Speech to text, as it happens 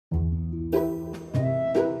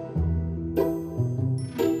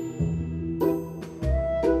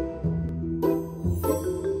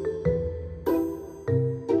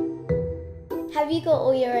you got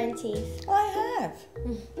all your own teeth? I have.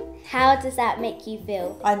 How does that make you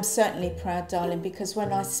feel? I'm certainly proud, darling, because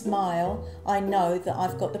when I smile, I know that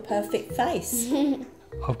I've got the perfect face.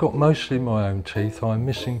 I've got mostly my own teeth. I'm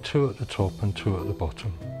missing 2 at the top and 2 at the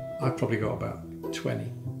bottom. I've probably got about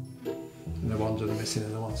 20. And the ones that are missing are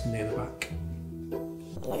the ones near the back.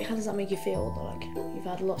 Like, how does that make you feel? Like, you've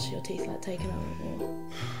had lots of your teeth like taken out? Or...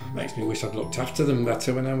 Makes me wish I'd looked after them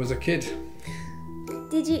better when I was a kid.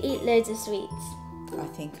 Did you eat loads of sweets? I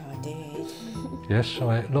think I did. Yes,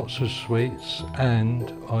 I ate lots of sweets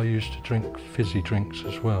and I used to drink fizzy drinks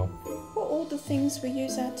as well. What are all the things we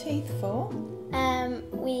use our teeth for?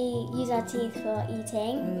 We use our teeth for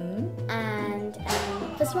eating and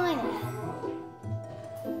for smiling.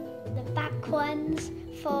 The back ones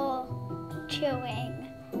for chewing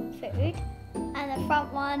food, and the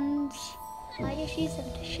front ones, I just use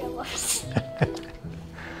them to show us.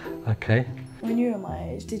 Okay. When you were my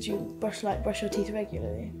age, did you brush your teeth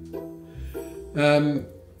regularly?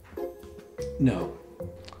 No.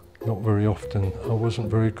 Not very often. I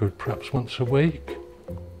wasn't very good, perhaps once a week.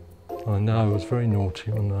 I know, I was very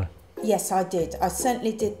naughty, wasn't I? Yes, I did. I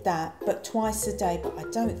certainly did that, but twice a day. But I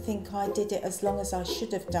don't think I did it as long as I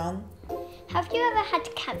should have done. Have you ever had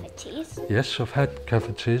cavities? Yes, I've had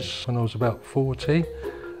cavities when I was about 40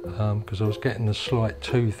 because I was getting a slight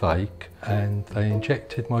toothache and they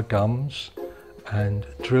injected my gums and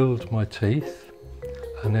drilled my teeth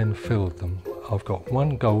and then filled them. I've got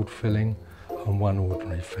 1 gold filling and 1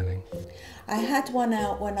 ordinary filling. I had one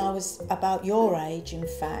out when I was about your age, in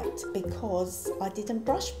fact, because I didn't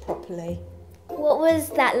brush properly. What was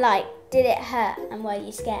that like? Did it hurt and were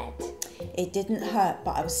you scared? It didn't hurt,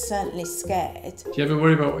 but I was certainly scared. Do you ever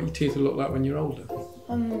worry about what your teeth will look like when you're older?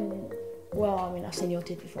 Well, I mean, I've seen your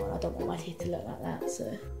teeth before and I don't want my teeth to look like that,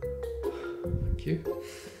 so... Thank you.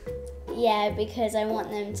 Yeah, because I want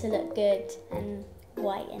them to look good and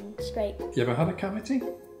white and straight. You ever had a cavity?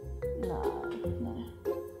 No.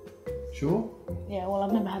 Sure? Yeah, well,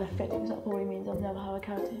 I've never had a filling, so that probably means I've never had a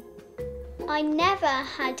cavity. I never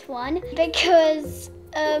had one because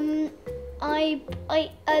I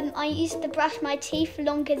used to brush my teeth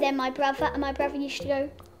longer than my brother, and my brother used to go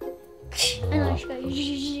and I used to go.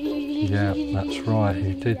 Yeah, that's right,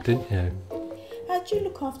 you did, didn't you? How do you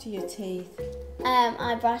look after your teeth?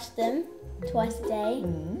 I brush them twice a day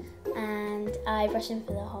and I brush them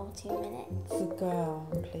for the whole 2 minutes. Good girl,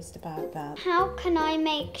 I'm pleased about that. How can I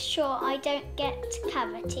make sure I don't get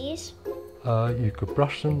cavities? You could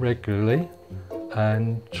brush them regularly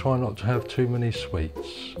and try not to have too many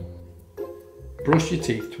sweets. Brush your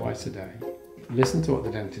teeth twice a day, listen to what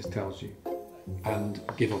the dentist tells you, and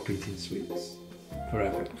give up eating sweets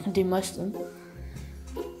forever. I can do most of them.